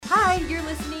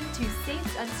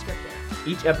Unscripted.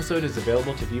 Each episode is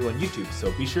available to view on YouTube,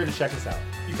 so be sure to check us out.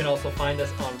 You can also find us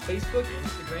on Facebook,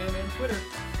 Instagram, and Twitter.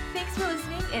 Thanks for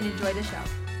listening and enjoy the show.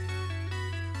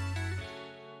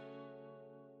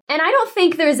 And I don't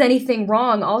think there's anything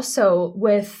wrong also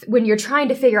with when you're trying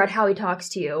to figure out how he talks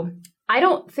to you. I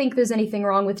don't think there's anything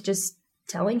wrong with just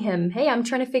telling him, hey, I'm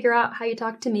trying to figure out how you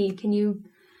talk to me. Can you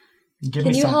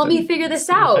help me figure this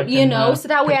out, so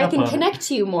that way I can connect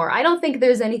to you more. I don't think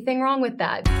there's anything wrong with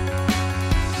that.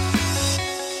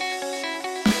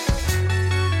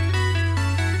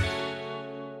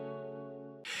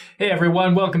 Hey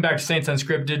everyone, welcome back to Saints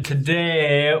Unscripted.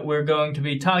 Today we're going to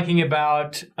be talking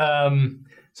about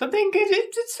something,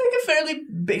 it's like a fairly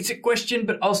basic question,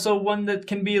 but also one that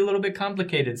can be a little bit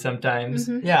complicated sometimes.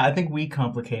 Mm-hmm. Yeah, I think we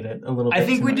complicate it a little bit. I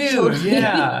think we do,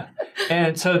 yeah.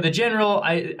 And so the general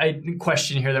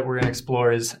question here that we're going to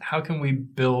explore is how can we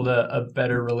build a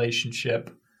better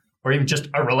relationship, or even just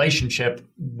a relationship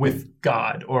with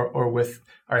God or with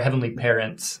our heavenly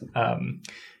parents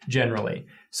generally.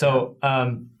 So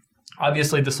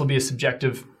obviously this will be a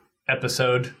subjective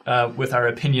episode with our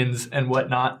opinions and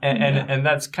whatnot, and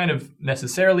that's kind of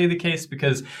necessarily the case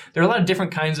because there are a lot of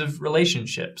different kinds of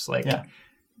relationships.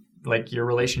 Like your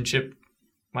relationship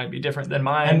might be different than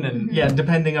mine, and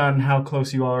depending on how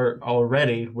close you are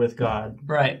already with God,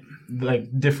 right?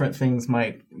 Like different things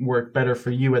might work better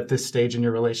for you at this stage in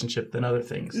your relationship than other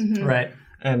things, right?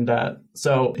 And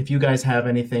so if you guys have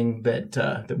anything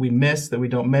that we missed, that we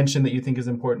don't mention, that you think is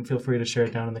important, feel free to share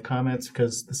it down in the comments,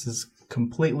 because this is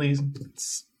completely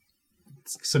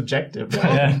subjective.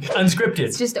 Yeah. Unscripted.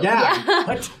 It's just,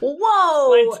 What?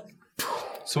 Whoa! What?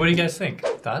 So what do you guys think?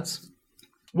 Thoughts?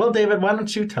 Well, David, why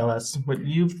don't you tell us what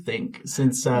you think,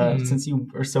 since you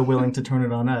are so willing to turn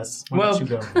it on us? Why don't you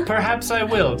go? Perhaps I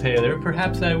will, Taylor.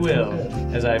 Perhaps I will,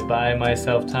 as I buy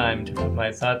myself time to put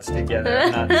my thoughts together.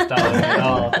 I'm not stalling at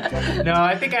all. No,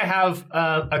 I think I have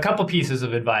a couple pieces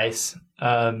of advice.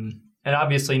 And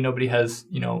obviously nobody has,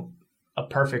 a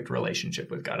perfect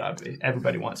relationship with God. Obviously,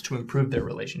 everybody wants to improve their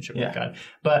relationship with God.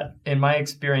 But in my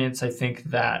experience, I think,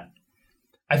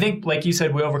 like you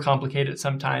said, we overcomplicate it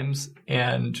sometimes,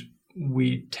 and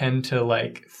we tend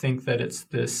to think that it's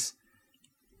this.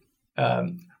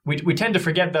 We tend to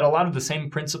forget that a lot of the same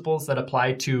principles that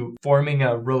apply to forming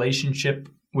a relationship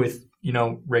with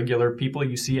regular people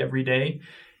you see every day,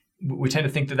 we tend to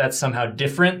think that that's somehow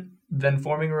different than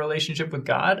forming a relationship with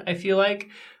God. I feel like.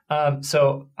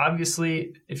 So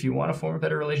obviously, if you want to form a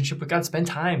better relationship with God, spend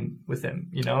time with Him.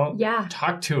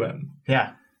 Talk to Him.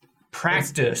 Yeah.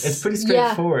 Practice. It's pretty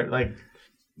straightforward. Yeah. Like,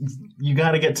 you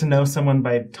got to get to know someone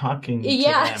by talking to them.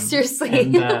 Yeah,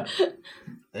 seriously. And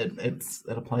it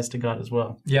applies to God as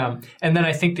well. Yeah. And then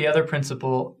I think the other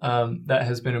principle that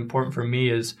has been important for me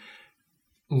is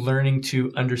learning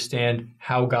to understand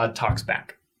how God talks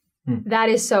back. That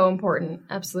is so important.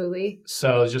 Absolutely.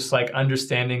 So just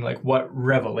understanding what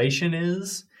revelation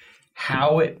is,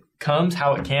 how it comes,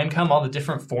 how it can come, all the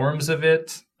different forms of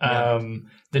it.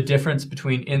 The difference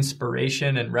between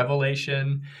inspiration and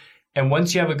revelation. And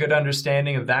once you have a good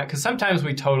understanding of that, because sometimes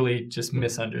we totally just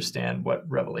misunderstand what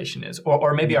revelation is,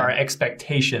 or maybe our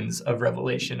expectations of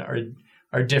revelation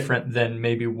are different than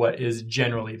maybe what is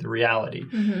generally the reality.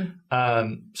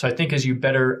 So I think as you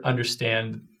better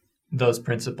understand those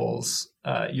principles,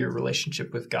 your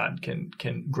relationship with God can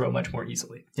grow much more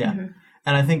easily. Yeah.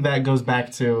 And I think that goes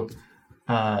back to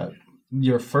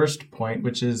your first point,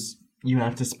 which is you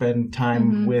have to spend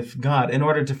time with God in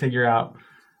order to figure out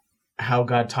how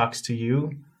God talks to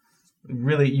you.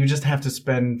 Really, you just have to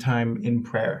spend time in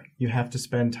prayer. You have to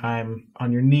spend time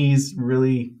on your knees,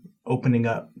 really opening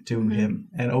up to Him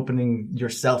and opening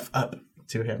yourself up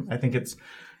to Him. I think it's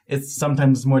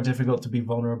sometimes more difficult to be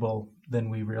vulnerable than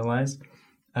we realize,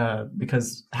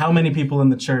 because how many people in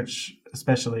the church,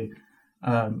 especially, we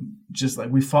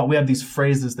have these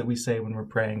phrases that we say when we're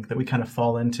praying that we kind of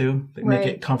fall into that make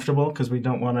it comfortable, because we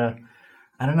don't want to,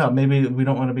 I don't know, maybe we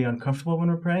don't want to be uncomfortable when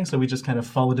we're praying, so we just kind of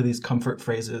fall into these comfort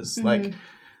phrases like,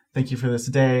 thank you for this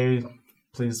day,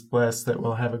 please bless that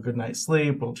we'll have a good night's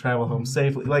sleep, we'll travel home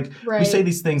safely. We say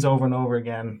these things over and over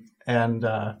again, and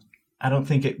I don't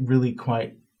think it really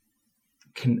quite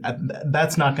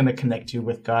that's not going to connect you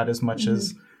with God as much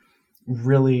as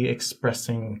really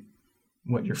expressing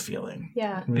what you're feeling.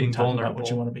 Yeah. Really being vulnerable about what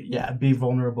you want to be. Yeah. Be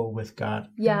vulnerable with God.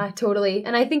 Yeah, totally.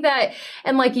 And I think that,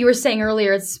 and like you were saying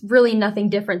earlier, it's really nothing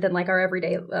different than our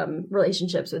everyday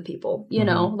relationships with people, you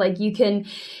know,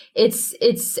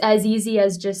 it's as easy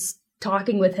as just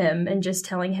talking with Him and just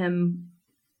telling Him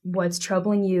what's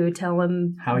troubling you. Tell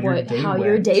him How your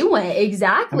your day went.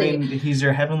 Exactly. I mean, he's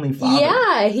your heavenly Father.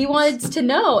 Yeah, he wants to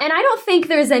know. And I don't think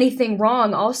there's anything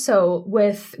wrong also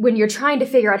with when you're trying to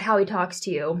figure out how he talks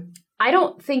to you. I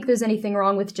don't think there's anything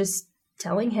wrong with just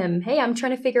telling him, hey, I'm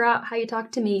trying to figure out how you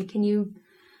talk to me. Can you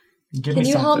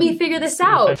help me figure this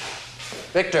out?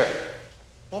 Victor.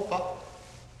 Oh,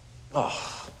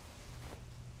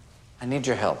 I need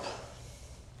your help.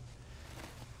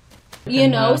 You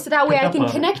know, so that way pick I up can on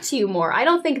it. connect to you more. I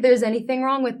don't think there's anything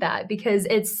wrong with that because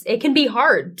it can be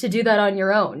hard to do that on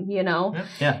your own, you know?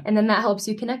 Yeah. And then that helps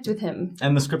you connect with him.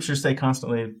 And the scriptures say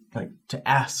constantly, like, to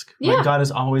ask. Yeah. Like, God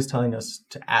is always telling us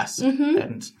to ask.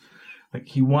 And, like,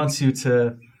 he wants you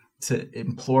to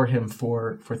implore him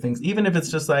for things. Even if it's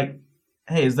just like,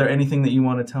 hey, is there anything that you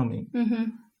want to tell me?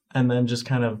 And then just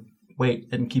kind of wait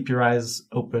and keep your eyes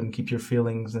open, keep your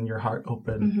feelings and your heart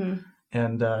open.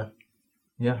 And,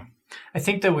 yeah. I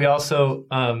think that we also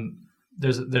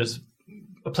there's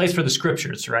a place for the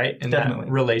scriptures, right? In Definitely.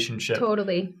 that relationship.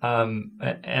 Totally.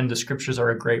 And the scriptures are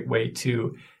a great way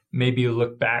to maybe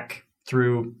look back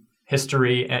through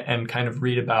history and kind of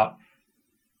read about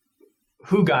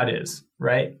who God is,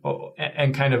 right?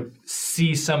 And kind of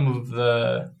see some of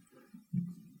the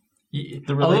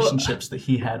relationships that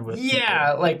he had with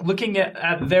Yeah, like looking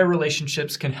at their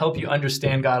relationships can help you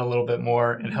understand God a little bit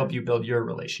more and help you build your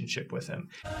relationship with him.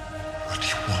 What do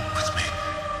you want with me?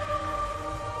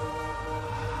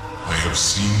 I have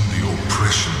seen the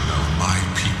oppression of my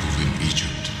people in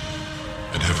Egypt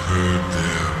and have heard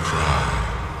their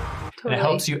cry. And it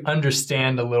helps you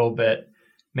understand a little bit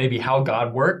maybe how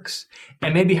God works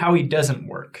and maybe how he doesn't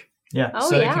work. Yeah. Oh,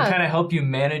 So it yeah. can kind of help you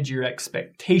manage your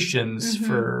expectations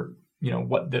for,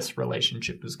 what this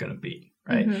relationship is going to be,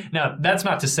 right? Now, that's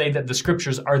not to say that the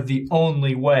scriptures are the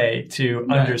only way to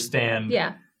understand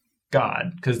Yeah.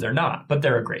 God, because they're not, but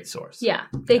they're a great source. Yeah,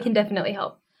 they can definitely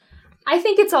help. I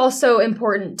think it's also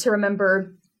important to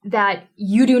remember that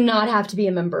you do not have to be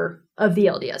a member of the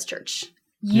LDS Church.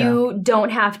 You don't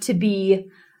have to be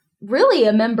really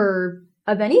a member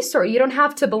of any sort. You don't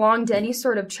have to belong to any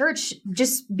sort of church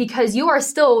just because you are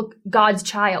still God's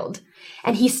child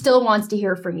and he still wants to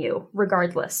hear from you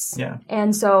regardless. Yeah.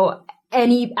 And so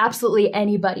absolutely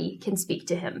anybody can speak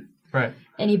to him. Right.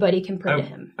 Anybody can pray to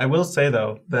him. I will say,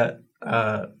 though, that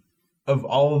of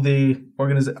all the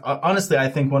honestly, I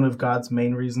think one of God's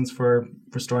main reasons for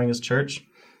restoring his church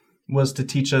was to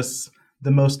teach us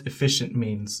the most efficient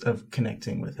means of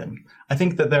connecting with him. I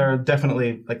think that there are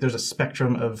definitely, there's a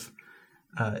spectrum of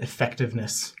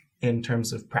effectiveness in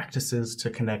terms of practices to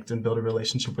connect and build a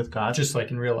relationship with God. Just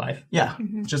like in real life. Yeah,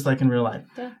 just like in real life.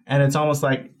 Yeah. And it's almost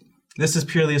like this is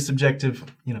purely a subjective,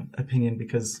 opinion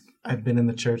because I've been in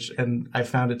the church and I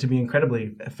found it to be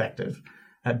incredibly effective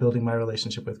at building my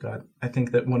relationship with God. I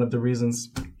think that one of the reasons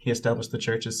he established the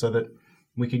church is so that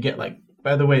we could get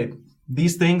by the way,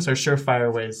 these things are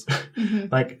surefire ways.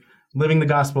 Living the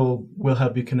gospel will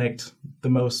help you connect the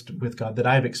most with God that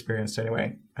I've experienced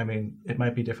anyway. I mean, it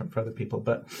might be different for other people,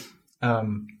 but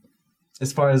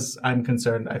as far as I'm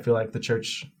concerned, I feel like the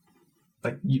church,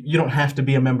 you don't have to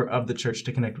be a member of the church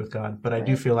to connect with God, but I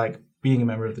do feel like being a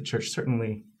member of the church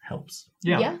certainly helps.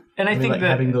 Yeah. And I think that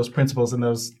having those principles and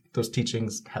those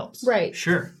teachings helps. Right.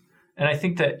 Sure. And I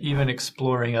think that even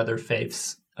exploring other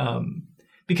faiths,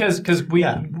 because we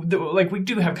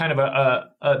do have kind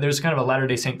of there's kind of a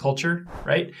Latter-day Saint culture,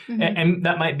 right? And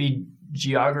that might be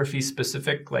geography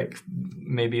specific,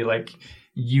 maybe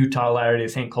Utah Latter-day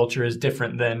Saint culture is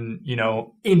different than,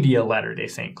 India Latter-day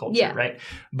Saint culture, right?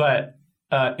 But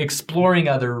exploring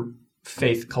other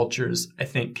faith cultures, I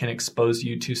think, can expose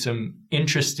you to some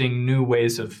interesting new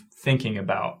ways of thinking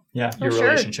about your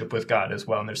relationship with God as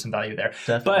well. And there's some value there.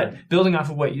 Definitely. But building off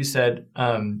of what you said,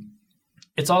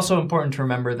 it's also important to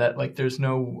remember that there's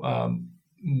no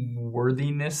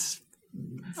worthiness.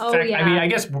 Oh, fact. yeah. I mean, I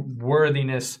guess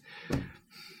worthiness,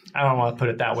 I don't want to put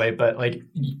it that way, but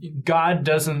God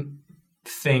doesn't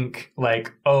think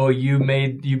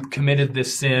you committed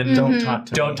this sin. Don't talk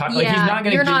to me. Don't talk. Yeah, He's not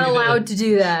going to. you're not allowed to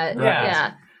do that.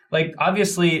 Yeah. Yeah.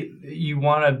 Obviously, you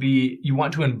want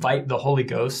to invite the Holy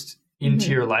Ghost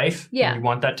into your life. Yeah. And you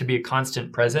want that to be a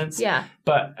constant presence. Yeah.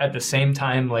 But at the same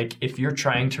time, if you're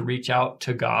trying to reach out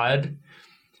to God,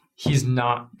 he's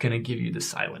not going to give you the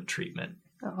silent treatment.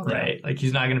 Oh, right?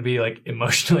 He's not going to be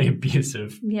emotionally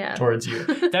abusive towards you.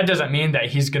 That doesn't mean that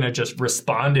he's going to just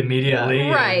respond immediately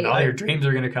and all your dreams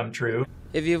are going to come true.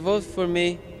 If you vote for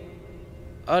me,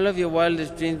 all of your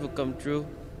wildest dreams will come true.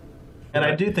 And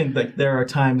I do think there are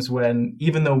times when,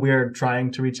 even though we're trying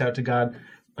to reach out to God,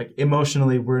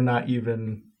 emotionally, we're not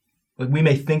even, we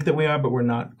may think that we are, but we're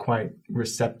not quite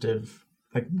receptive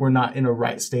like we're not in a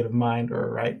right state of mind or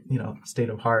a right, state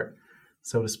of heart,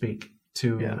 so to speak,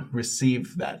 to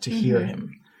receive that, to hear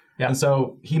him. Yeah. And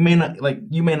so you may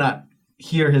not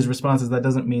hear his responses. That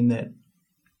doesn't mean that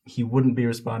he wouldn't be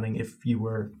responding if you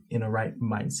were in a right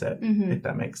mindset, if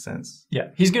that makes sense. Yeah.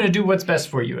 He's going to do what's best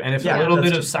for you. And if a little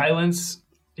bit of silence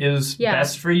is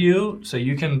best for you, so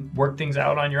you can work things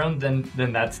out on your own, then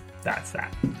that's that.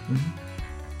 Mm-hmm.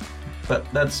 But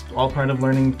that's all part of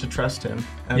learning to trust him.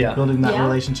 And building that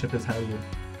relationship is how you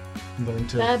learn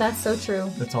to... Yeah, that's so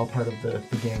true. That's all part of the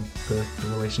game, the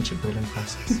relationship building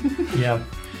process. Yeah.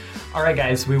 All right,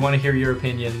 guys, we want to hear your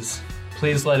opinions.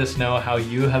 Please let us know how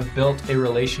you have built a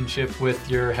relationship with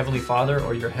your Heavenly Father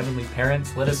or your Heavenly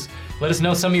Parents. Let us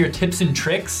know some of your tips and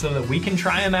tricks so that we can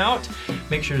try them out.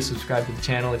 Make sure to subscribe to the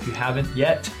channel if you haven't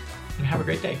yet, and have a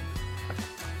great day.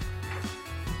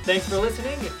 Thanks for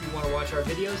listening. If you want to watch our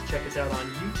videos, check us out on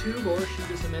YouTube or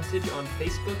shoot us a message on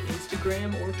Facebook,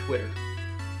 Instagram, or Twitter.